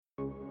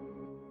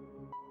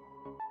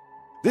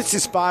This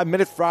is 5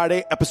 Minute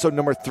Friday, episode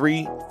number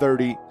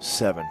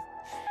 337.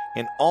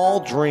 And all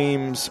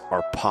dreams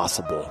are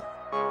possible.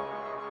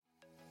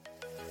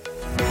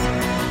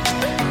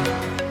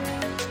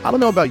 I don't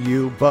know about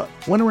you, but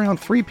when around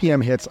 3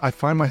 p.m. hits, I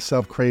find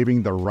myself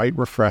craving the right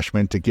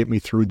refreshment to get me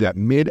through that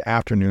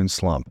mid-afternoon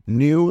slump.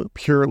 New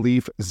Pure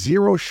Leaf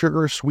Zero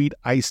Sugar Sweet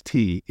Iced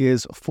Tea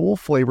is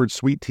full-flavored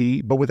sweet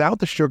tea, but without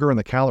the sugar and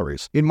the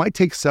calories. It might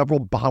take several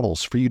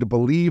bottles for you to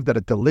believe that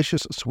a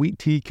delicious sweet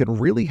tea can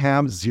really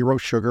have zero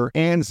sugar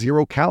and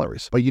zero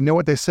calories. But you know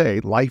what they say,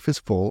 life is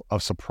full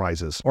of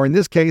surprises. Or in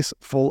this case,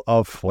 full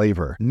of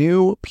flavor.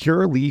 New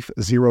Pure Leaf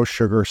Zero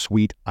Sugar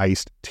Sweet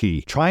Iced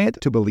Tea. Try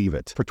it to believe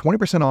it. For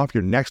 20% off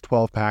your next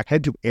 12-pack,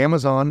 head to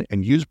Amazon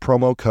and use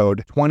promo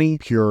code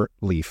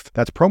 20PureLeaf.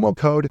 That's promo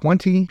code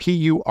 20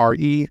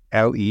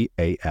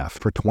 PURELEAF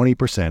for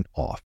 20%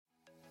 off.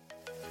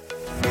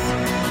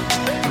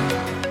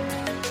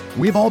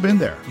 We've all been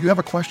there. You have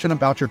a question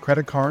about your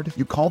credit card,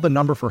 you call the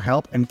number for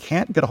help and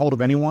can't get a hold of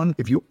anyone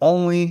if you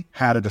only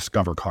had a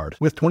Discover card.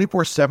 With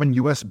 24/7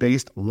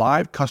 US-based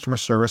live customer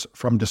service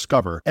from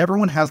Discover,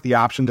 everyone has the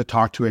option to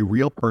talk to a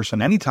real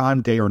person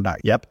anytime, day or night.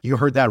 Yep, you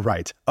heard that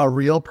right. A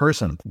real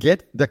person.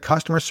 Get the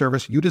customer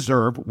service you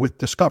deserve with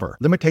Discover.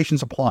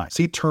 Limitations apply.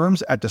 See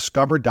terms at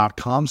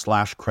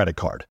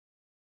discover.com/creditcard.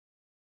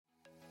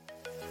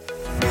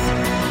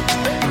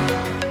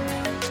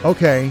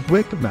 Okay,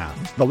 quick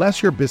math. The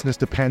less your business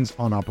depends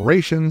on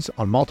operations,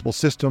 on multiple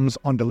systems,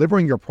 on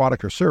delivering your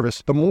product or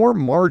service, the more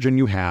margin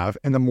you have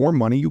and the more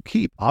money you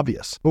keep.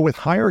 Obvious. But with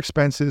higher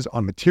expenses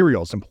on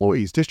materials,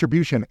 employees,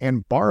 distribution,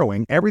 and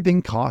borrowing,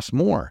 everything costs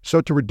more.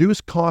 So to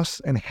reduce costs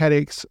and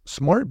headaches,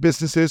 smart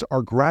businesses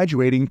are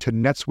graduating to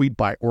NetSuite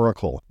by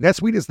Oracle.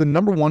 NetSuite is the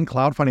 #1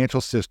 cloud financial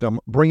system,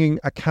 bringing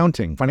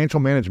accounting, financial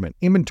management,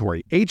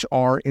 inventory,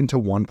 HR into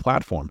one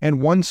platform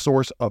and one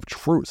source of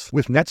truth.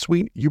 With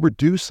NetSuite, you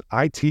reduce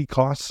IT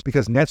costs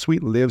because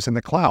NetSuite lives in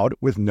the cloud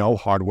with no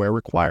hardware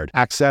required,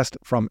 accessed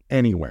from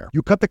anywhere.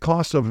 You cut the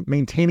cost of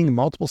maintaining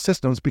multiple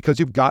systems because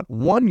you've got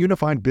one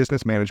unified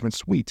business management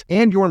suite,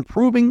 and you're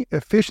improving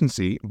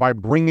efficiency by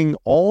bringing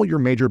all your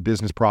major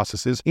business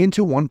processes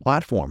into one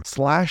platform,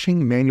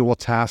 slashing manual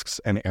tasks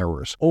and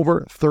errors.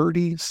 Over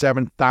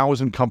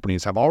 37,000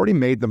 companies have already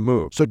made the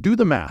move. So do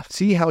the math.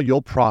 See how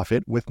you'll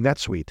profit with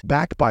NetSuite.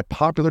 Backed by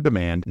popular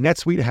demand,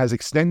 NetSuite has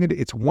extended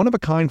its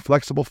one-of-a-kind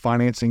flexible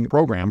financing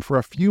program for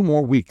a few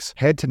more weeks.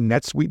 Head to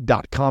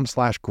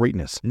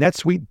netsuite.com/greatness.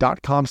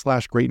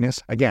 netsuite.com/greatness.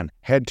 Again,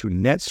 head to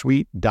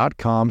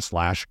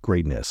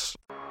netsuite.com/greatness.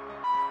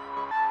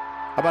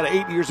 About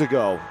 8 years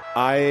ago,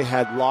 I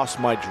had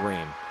lost my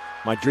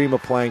dream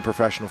of playing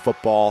professional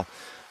football.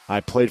 I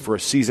played for a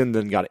season,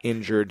 then got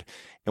injured,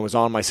 and was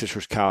on my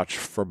sister's couch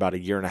for about a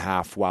year and a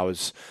half while I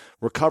was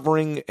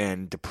recovering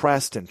and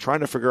depressed and trying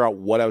to figure out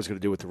what I was going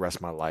to do with the rest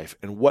of my life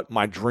and what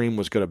my dream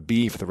was going to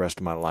be for the rest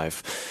of my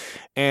life.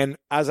 And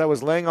as I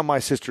was laying on my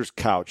sister's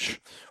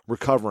couch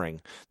recovering,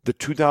 the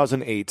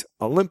 2008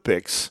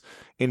 Olympics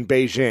in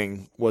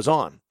Beijing was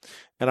on.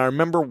 And I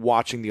remember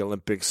watching the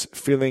Olympics,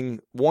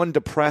 feeling, one,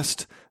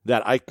 depressed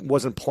that I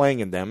wasn't playing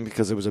in them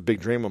because it was a big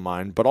dream of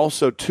mine, but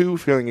also, two,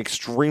 feeling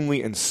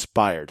extremely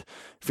inspired,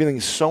 feeling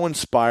so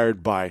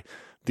inspired by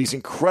these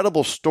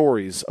incredible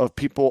stories of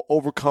people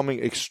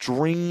overcoming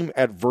extreme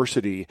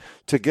adversity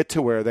to get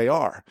to where they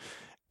are.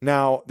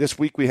 Now, this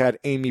week we had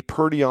Amy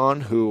Purdy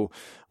on, who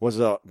was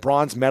a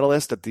bronze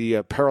medalist at the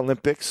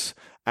Paralympics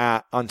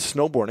on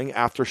snowboarding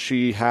after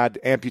she had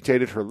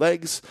amputated her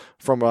legs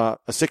from a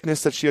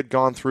sickness that she had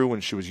gone through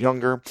when she was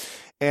younger.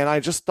 And I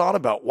just thought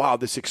about, wow,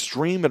 this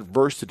extreme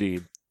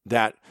adversity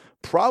that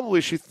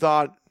probably she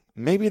thought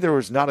maybe there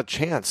was not a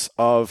chance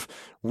of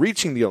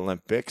reaching the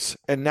Olympics,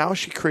 and now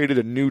she created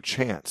a new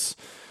chance.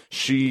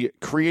 She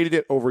created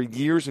it over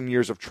years and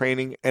years of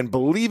training and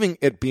believing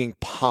it being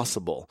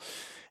possible.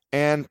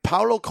 And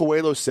Paulo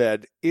Coelho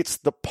said, it's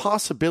the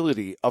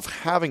possibility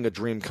of having a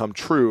dream come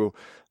true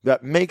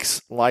that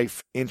makes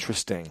life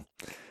interesting.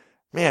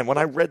 Man, when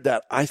I read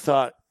that, I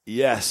thought,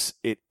 yes,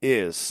 it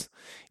is.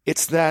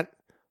 It's that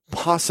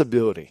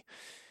possibility.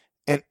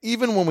 And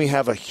even when we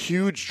have a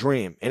huge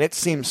dream and it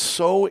seems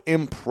so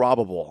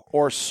improbable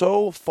or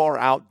so far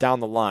out down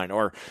the line,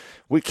 or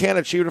we can't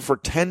achieve it for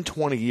 10,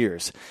 20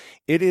 years,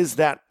 it is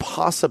that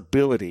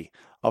possibility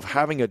of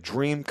having a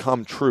dream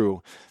come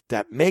true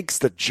that makes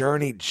the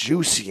journey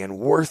juicy and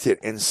worth it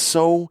and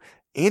so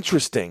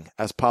interesting,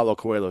 as Paulo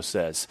Coelho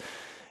says.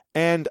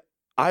 And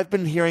I've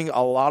been hearing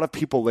a lot of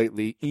people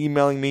lately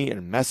emailing me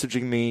and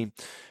messaging me,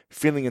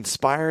 feeling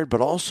inspired, but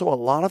also a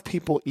lot of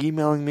people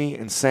emailing me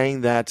and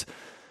saying that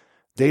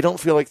they don't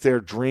feel like their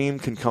dream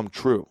can come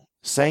true,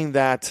 saying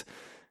that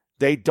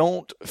they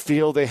don't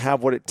feel they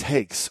have what it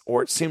takes,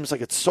 or it seems like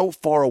it's so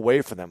far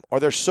away from them, or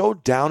they're so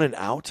down and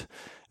out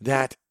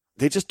that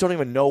they just don't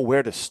even know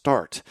where to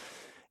start.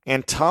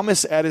 And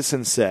Thomas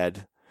Edison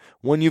said,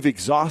 when you've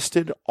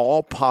exhausted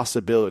all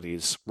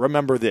possibilities,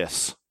 remember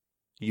this,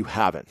 you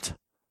haven't.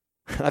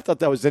 I thought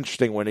that was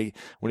interesting when he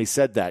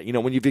said that. You know,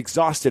 when you've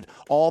exhausted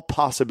all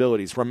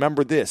possibilities,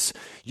 remember this,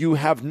 you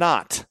have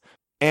not.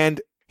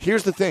 And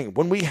Here's the thing.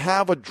 When we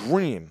have a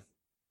dream,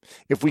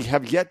 if we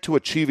have yet to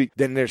achieve it,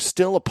 then there's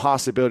still a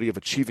possibility of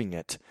achieving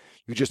it.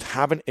 You just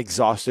haven't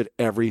exhausted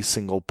every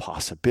single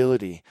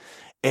possibility.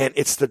 And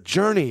it's the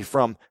journey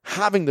from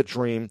having the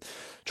dream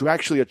to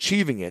actually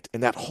achieving it.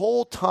 And that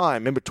whole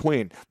time in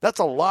between, that's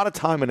a lot of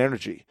time and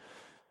energy.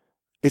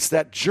 It's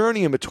that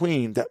journey in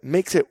between that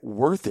makes it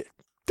worth it.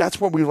 That's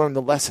where we learn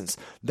the lessons.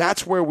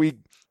 That's where we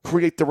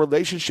create the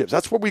relationships.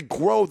 That's where we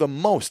grow the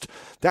most.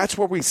 That's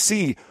where we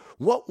see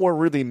what we're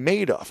really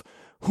made of,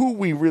 who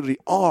we really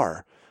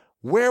are,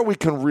 where we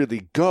can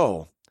really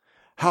go,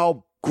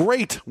 how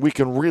great we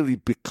can really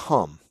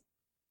become.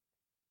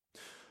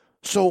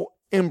 So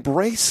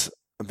embrace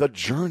the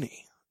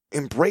journey.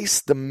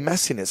 Embrace the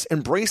messiness.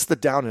 Embrace the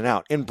down and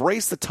out.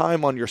 Embrace the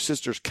time on your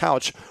sister's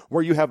couch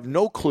where you have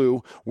no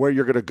clue where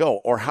you're going to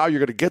go or how you're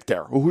going to get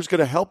there or who's going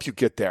to help you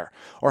get there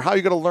or how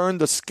you're going to learn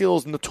the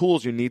skills and the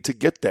tools you need to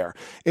get there.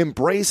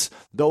 Embrace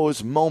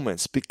those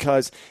moments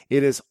because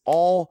it is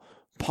all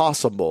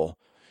possible.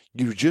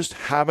 You just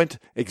haven't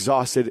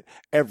exhausted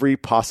every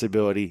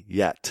possibility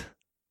yet.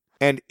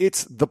 And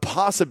it's the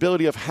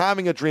possibility of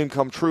having a dream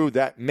come true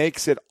that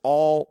makes it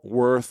all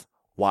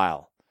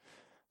worthwhile.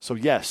 So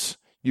yes,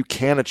 you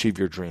can achieve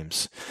your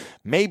dreams.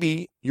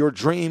 Maybe your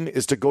dream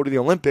is to go to the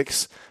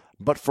Olympics,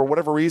 but for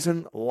whatever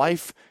reason,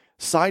 life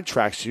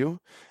sidetracks you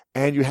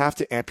and you have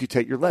to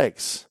amputate your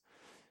legs.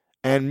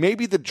 And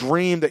maybe the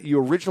dream that you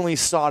originally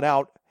sought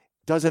out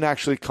doesn't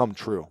actually come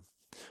true.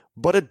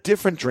 But a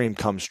different dream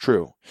comes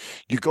true.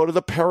 You go to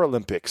the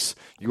Paralympics.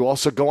 You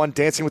also go on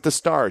Dancing with the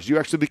Stars. You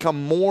actually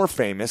become more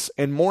famous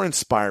and more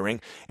inspiring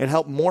and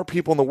help more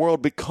people in the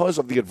world because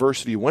of the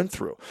adversity you went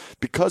through,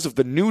 because of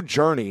the new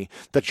journey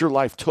that your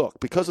life took,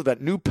 because of that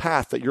new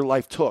path that your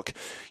life took.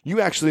 You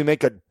actually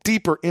make a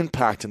deeper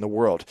impact in the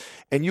world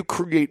and you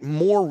create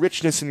more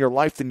richness in your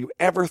life than you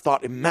ever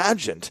thought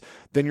imagined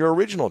than your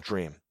original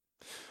dream.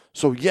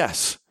 So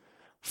yes,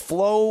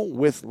 flow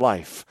with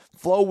life.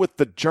 Flow with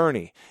the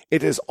journey.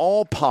 It is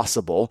all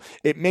possible.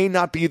 It may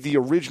not be the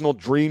original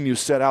dream you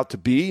set out to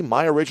be.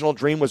 My original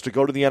dream was to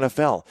go to the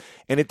NFL,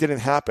 and it didn't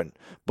happen.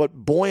 But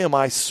boy, am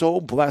I so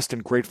blessed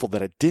and grateful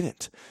that it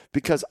didn't,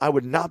 because I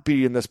would not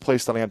be in this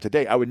place that I am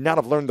today. I would not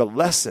have learned the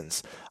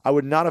lessons. I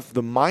would not have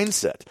the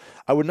mindset.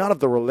 I would not have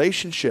the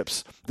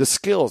relationships, the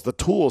skills, the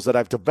tools that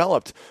I've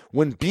developed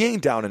when being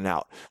down and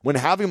out, when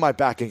having my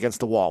back against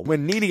the wall,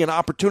 when needing an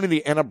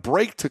opportunity and a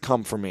break to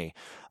come for me.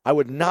 I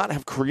would not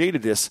have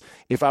created this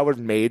if I would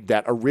have made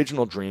that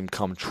original dream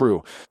come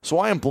true. So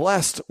I am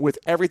blessed with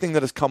everything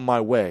that has come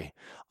my way.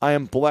 I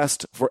am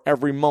blessed for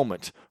every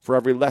moment, for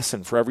every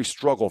lesson, for every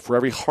struggle, for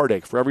every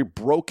heartache, for every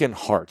broken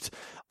heart.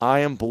 I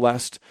am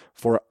blessed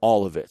for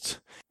all of it.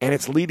 And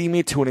it's leading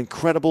me to an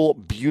incredible,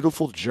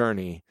 beautiful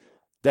journey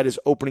that is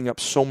opening up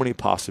so many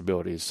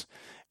possibilities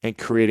and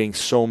creating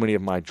so many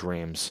of my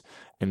dreams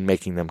and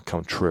making them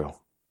come true.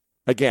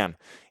 Again,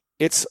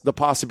 it's the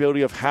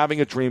possibility of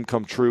having a dream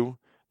come true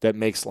that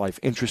makes life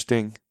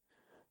interesting,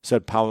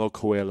 said Paulo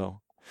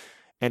Coelho.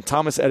 And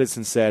Thomas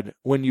Edison said,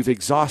 when you've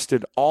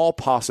exhausted all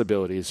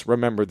possibilities,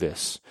 remember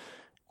this,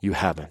 you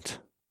haven't.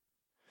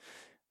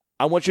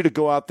 I want you to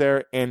go out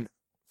there and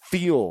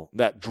feel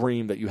that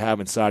dream that you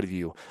have inside of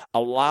you.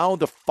 Allow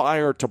the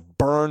fire to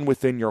burn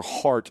within your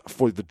heart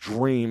for the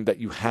dream that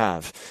you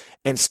have.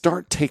 And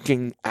start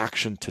taking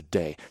action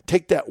today.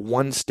 Take that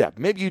one step.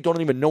 Maybe you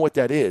don't even know what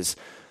that is.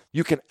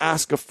 You can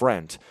ask a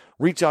friend,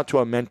 reach out to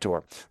a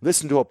mentor,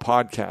 listen to a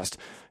podcast,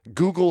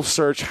 Google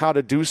search how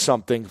to do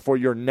something for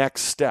your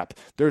next step.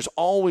 There's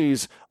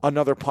always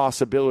another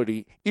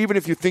possibility. Even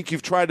if you think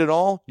you've tried it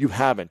all, you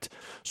haven't.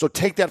 So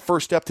take that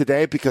first step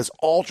today because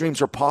all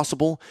dreams are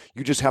possible.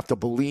 You just have to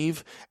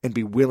believe and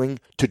be willing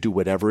to do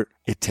whatever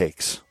it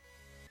takes.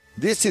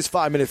 This is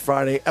 5 Minute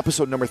Friday,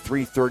 episode number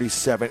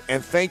 337.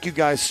 And thank you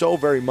guys so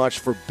very much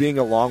for being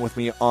along with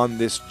me on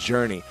this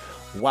journey.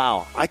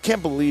 Wow, I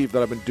can't believe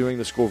that I've been doing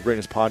the School of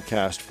Greatness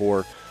podcast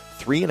for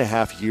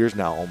 3.5 years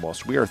now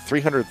almost. We are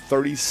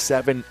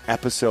 337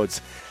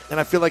 episodes, and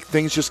I feel like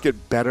things just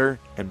get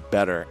better and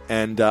better.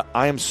 And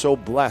I am so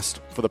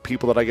blessed for the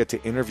people that I get to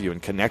interview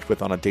and connect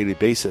with on a daily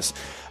basis.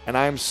 And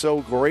I am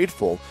so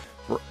grateful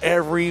for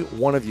every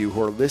one of you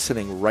who are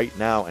listening right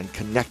now and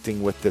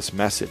connecting with this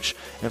message.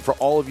 And for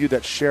all of you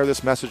that share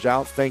this message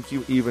out, thank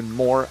you even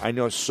more. I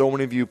know so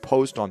many of you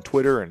post on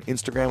Twitter and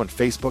Instagram and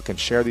Facebook and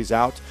share these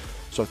out.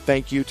 So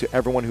thank you to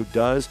everyone who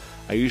does.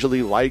 I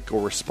usually like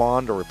or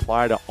respond or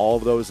reply to all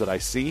of those that I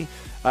see.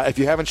 If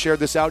you haven't shared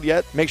this out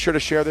yet, make sure to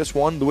share this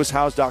one,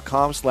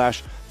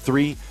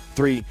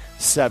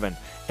 lewishowes.com/337.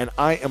 And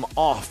I am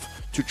off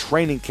to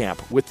training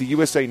camp with the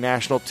USA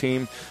national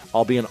team.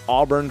 I'll be in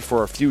Auburn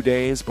for a few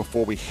days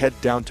before we head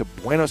down to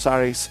Buenos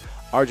Aires,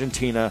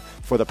 Argentina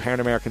for the Pan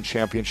American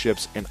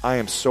Championships. And I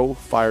am so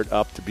fired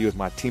up to be with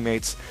my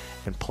teammates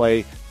and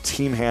play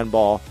team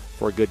handball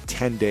for a good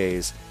 10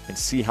 days and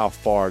see how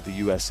far the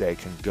USA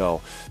can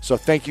go. So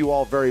thank you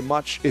all very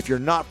much. If you're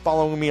not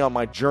following me on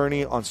my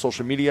journey on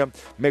social media,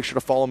 make sure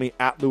to follow me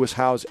at Lewis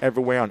Howes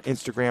everywhere on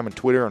Instagram and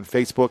Twitter and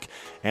Facebook,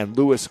 and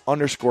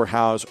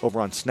Lewis_Howes over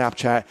on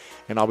Snapchat.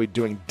 And I'll be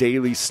doing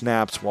daily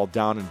snaps while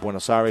down in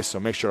Buenos Aires. So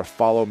make sure to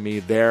follow me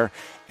there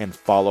and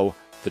follow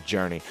the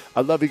journey.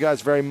 I love you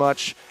guys very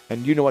much,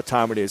 and you know what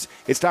time it is.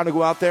 It's time to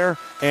go out there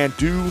and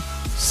do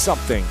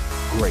something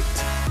great.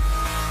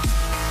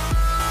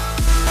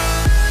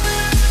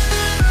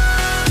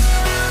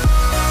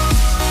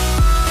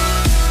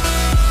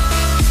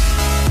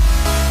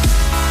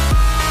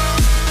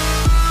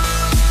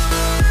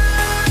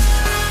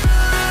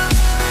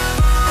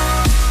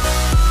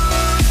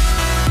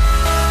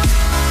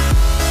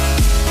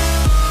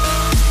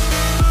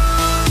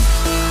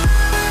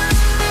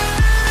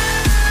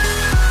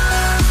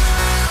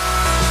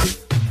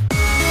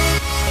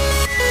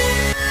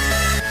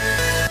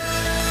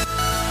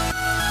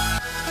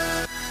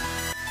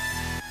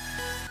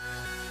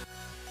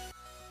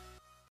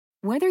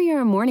 Whether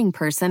you're a morning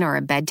person or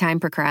a bedtime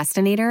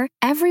procrastinator,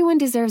 everyone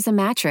deserves a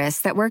mattress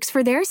that works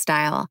for their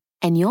style.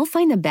 And you'll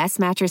find the best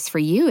mattress for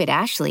you at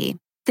Ashley.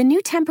 The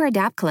new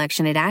Tempur-Adapt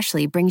collection at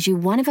Ashley brings you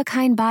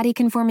one-of-a-kind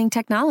body-conforming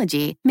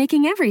technology,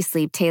 making every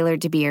sleep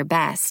tailored to be your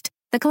best.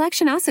 The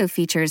collection also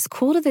features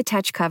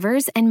cool-to-the-touch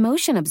covers and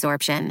motion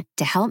absorption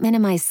to help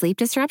minimize sleep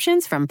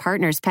disruptions from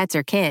partners, pets,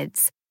 or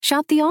kids.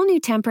 Shop the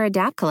all-new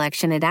Tempur-Adapt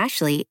collection at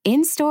Ashley,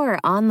 in-store or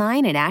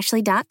online at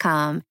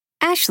ashley.com.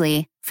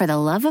 Ashley, for the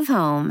love of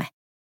home.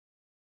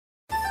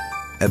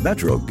 At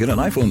Metro, get an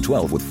iPhone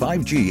 12 with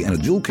 5G and a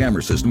dual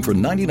camera system for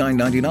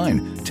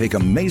 $99.99. Take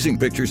amazing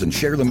pictures and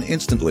share them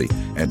instantly.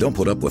 And don't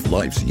put up with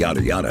life's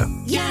yada yada.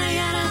 Yada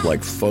yada.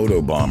 Like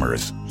photo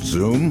bombers.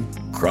 Zoom,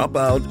 crop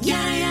out,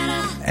 Yada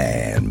yada.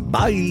 and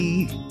bye.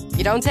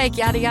 You don't take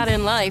yada yada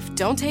in life,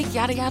 don't take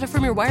yada yada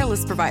from your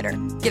wireless provider.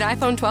 Get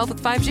iPhone 12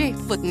 with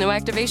 5G with no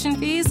activation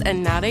fees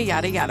and nada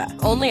yada yada.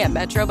 Only at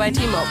Metro by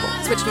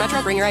T-Mobile. Switch to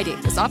Metro, bring your ID.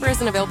 This offer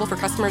isn't available for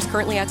customers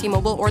currently at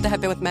T-Mobile or that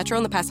have been with Metro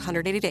in the past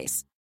 180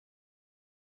 days.